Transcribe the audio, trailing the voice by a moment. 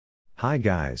Hi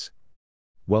guys.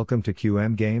 Welcome to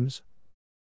QM Games.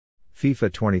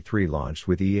 FIFA 23 launched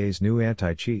with EA's new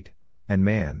anti-cheat, and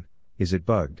man, is it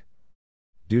bugged.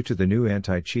 Due to the new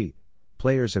anti-cheat,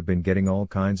 players have been getting all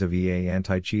kinds of EA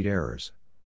anti-cheat errors.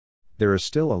 There is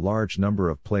still a large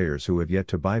number of players who have yet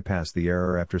to bypass the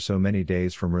error after so many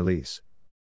days from release.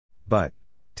 But,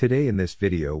 today in this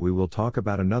video we will talk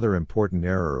about another important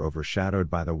error overshadowed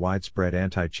by the widespread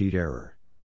anti-cheat error.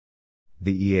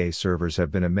 The EA servers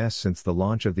have been a mess since the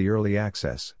launch of the early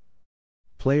access.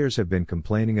 Players have been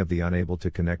complaining of the unable to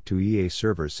connect to EA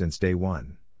servers since day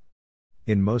one.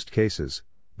 In most cases,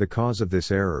 the cause of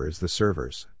this error is the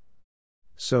servers.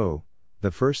 So, the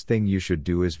first thing you should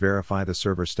do is verify the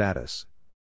server status.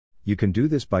 You can do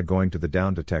this by going to the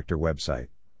Down Detector website.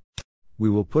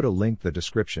 We will put a link in the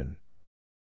description.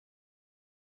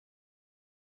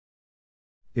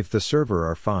 If the server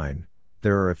are fine,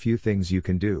 there are a few things you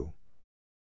can do.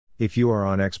 If you are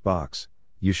on Xbox,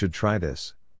 you should try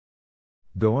this.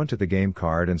 Go onto the game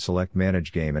card and select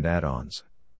Manage Game and Add-ons.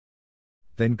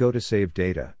 Then go to Save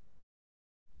Data.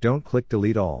 Don't click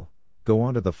Delete All, go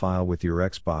onto the file with your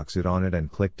Xbox ID on it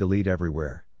and click Delete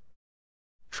Everywhere.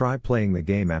 Try playing the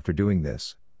game after doing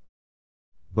this.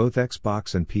 Both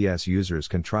Xbox and PS users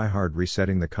can try hard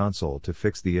resetting the console to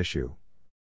fix the issue.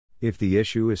 If the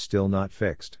issue is still not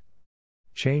fixed,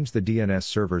 change the DNS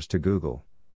servers to Google.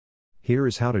 Here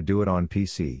is how to do it on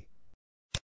PC.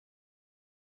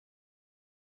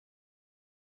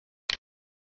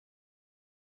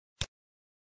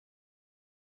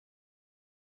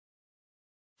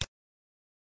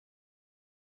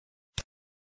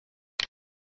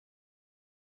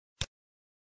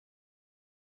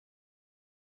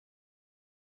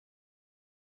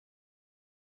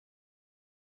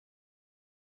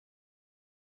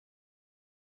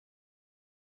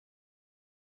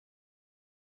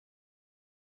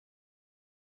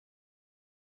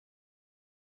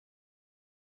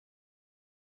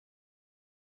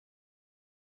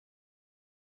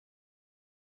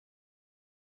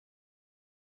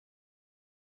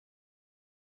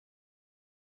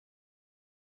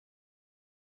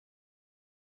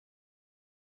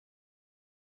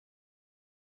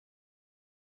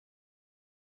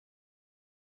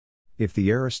 If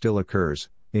the error still occurs,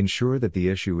 ensure that the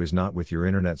issue is not with your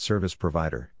internet service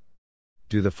provider.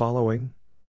 Do the following.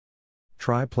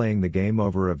 Try playing the game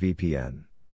over a VPN.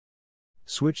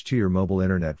 Switch to your mobile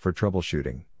internet for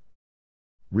troubleshooting.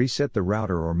 Reset the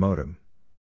router or modem.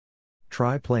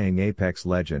 Try playing Apex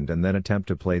Legends and then attempt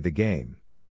to play the game.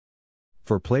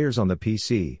 For players on the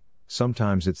PC,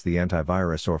 sometimes it's the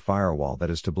antivirus or firewall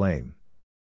that is to blame.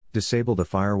 Disable the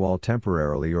firewall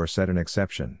temporarily or set an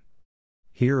exception.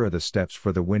 Here are the steps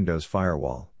for the Windows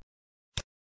firewall.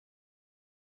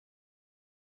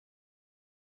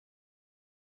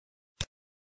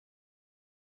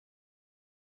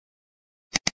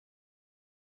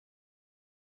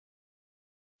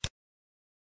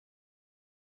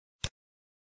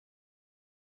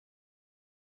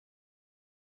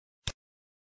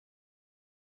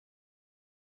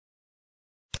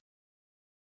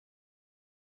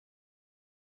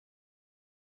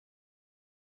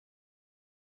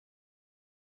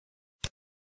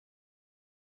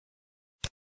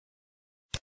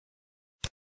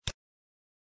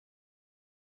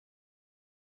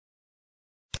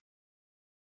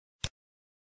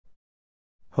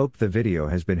 Hope the video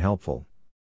has been helpful.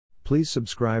 Please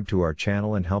subscribe to our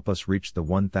channel and help us reach the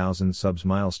 1000 subs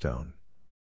milestone.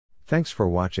 Thanks for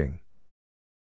watching.